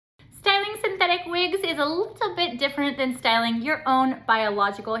synthetic wigs is a little bit different than styling your own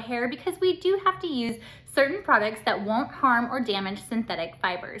biological hair because we do have to use certain products that won't harm or damage synthetic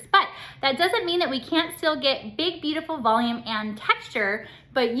fibers. But that doesn't mean that we can't still get big, beautiful volume and texture,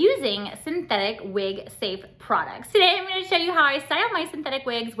 but using synthetic wig safe products. Today, I'm going to show you how I style my synthetic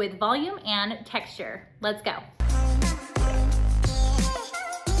wigs with volume and texture. Let's go.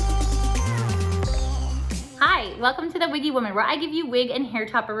 Hi, welcome to The Wiggy Woman, where I give you wig and hair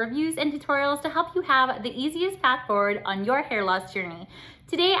topper reviews and tutorials to help you have the easiest path forward on your hair loss journey.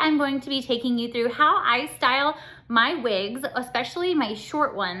 Today, I'm going to be taking you through how I style my wigs, especially my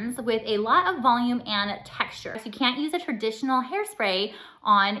short ones, with a lot of volume and texture. So you can't use a traditional hairspray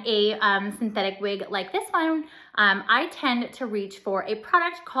on a synthetic wig like this one. I tend to reach for a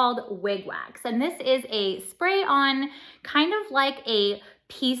product called Wig Wax, and this is a spray-on, kind of like a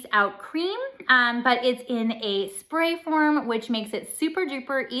piece out cream, but it's in a spray form, which makes it super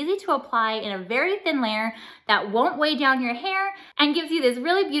duper easy to apply in a very thin layer that won't weigh down your hair and gives you this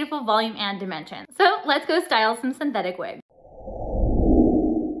really beautiful volume and dimension. So let's go style some synthetic wigs.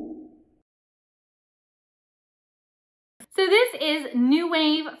 So this is New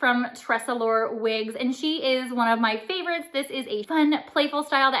Wave from Tressallure Wigs, and she is one of my favorites. This is a fun, playful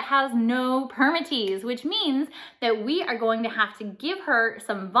style that has no Permatease, which means that we are going to have to give her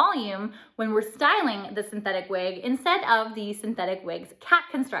some volume when we're styling the synthetic wig instead of the synthetic wig's cap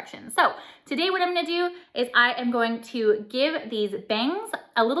construction. So today what I'm gonna do is I am going to give these bangs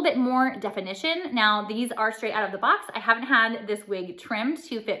a little bit more definition. Now these are straight out of the box. I haven't had this wig trimmed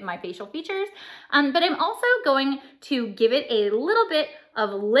to fit my facial features, but I'm also going to give it a little bit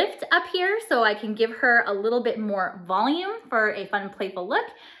of lift up here so I can give her a little bit more volume for a fun, playful look.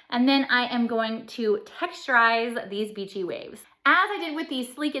 And then I am going to texturize these beachy waves. As I did with the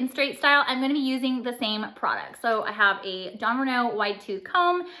sleek and straight style, I'm gonna be using the same product. So I have a Jon Renau wide tooth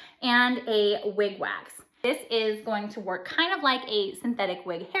comb and a wig wax. This is going to work kind of like a synthetic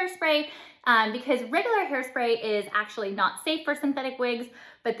wig hairspray because regular hairspray is actually not safe for synthetic wigs,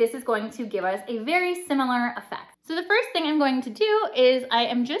 but this is going to give us a very similar effect. So the first thing I'm going to do is I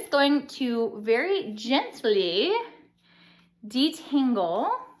am just going to very gently detangle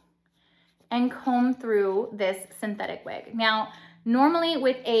and comb through this synthetic wig. Now, normally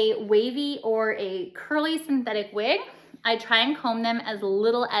with a wavy or a curly synthetic wig, I try and comb them as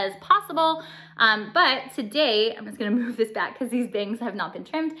little as possible, but today, I'm just gonna move this back because these bangs have not been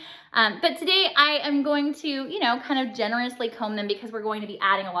trimmed, but today I am going to, you know, kind of generously comb them because we're going to be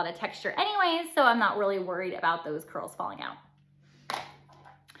adding a lot of texture anyways, so I'm not really worried about those curls falling out.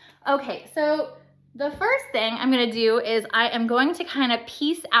 Okay, so the first thing I'm gonna do is I am going to kind of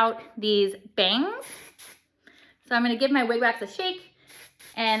piece out these bangs. So I'm gonna give my wig wax a shake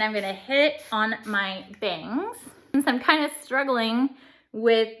and I'm gonna hit it on my bangs. Since I'm kind of struggling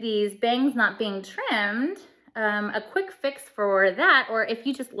with these bangs not being trimmed, a quick fix for that, or if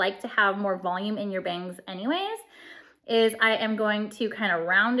you just like to have more volume in your bangs anyways, is I am going to kind of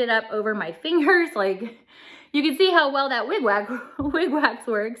round it up over my fingers. Like you can see how well that wig wax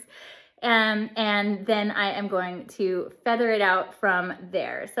works. And then I am going to feather it out from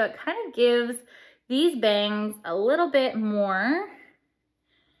there. So it kind of gives these bangs a little bit more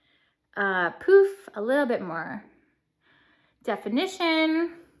poof, a little bit more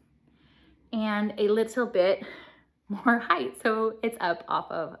definition, and a little bit more height, so it's up off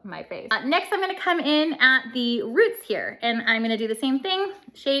of my face. Next, I'm gonna come in at the roots here, and I'm gonna do the same thing,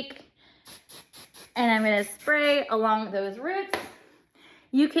 shake, and I'm gonna spray along those roots.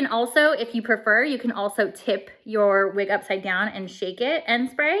 You can also, if you prefer, you can also tip your wig upside down and shake it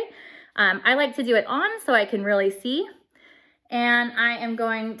and spray. I like to do it on so I can really see. And I am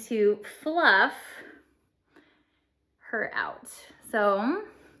going to fluff her out. So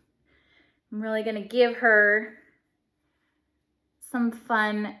I'm really gonna give her some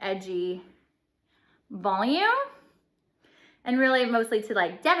fun, edgy volume, and really mostly to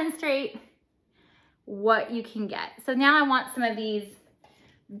like demonstrate what you can get. So now I want some of these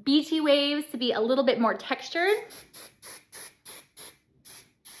beachy waves to be a little bit more textured.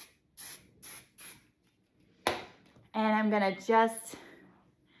 And I'm gonna just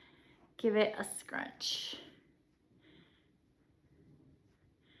give it a scrunch.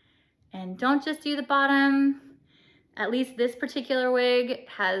 And don't just do the bottom. At least this particular wig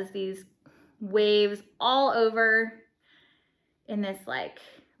has these waves all over in this like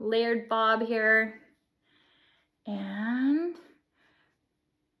layered bob here. And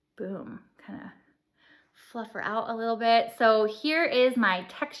boom, kind of fluff her out a little bit. So here is my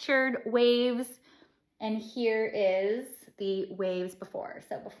textured waves, and here is the waves before.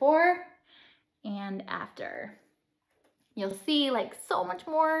 So before and after. you'll see like so much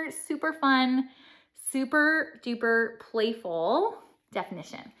more super fun, super duper playful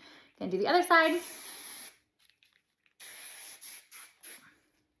definition. Gonna do the other side.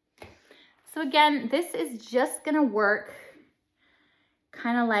 So again, this is just gonna work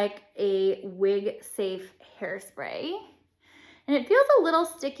kind of like a wig safe hairspray. And it feels a little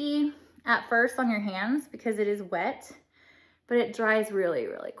sticky at first on your hands because it is wet, but it dries really,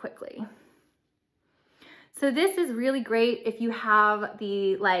 really quickly. So this is really great if you have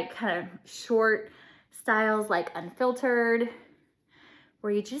the like kind of short styles like unfiltered,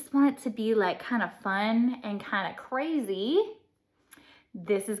 where you just want it to be like kind of fun and kind of crazy.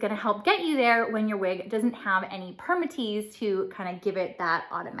 This is gonna help get you there when your wig doesn't have any Permatease to kind of give it that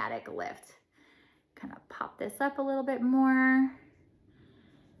automatic lift. Kind of pop this up a little bit more.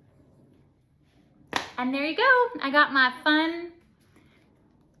 And there you go. I got my fun.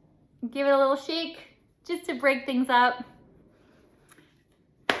 Give it a little shake just to break things up.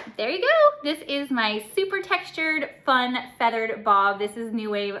 There you go. This is my super textured, fun, feathered bob. This is New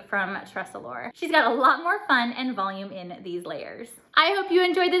Wave from Tressallure. She's got a lot more fun and volume in these layers. I hope you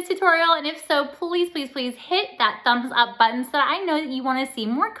enjoyed this tutorial, and if so, please, please, please hit that thumbs up button so that I know that you want to see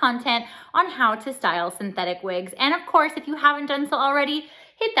more content on how to style synthetic wigs. And of course, if you haven't done so already,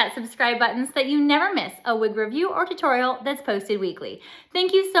 hit that subscribe button so that you never miss a wig review or tutorial that's posted weekly.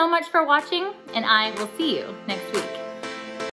 Thank you so much for watching, and I will see you next week.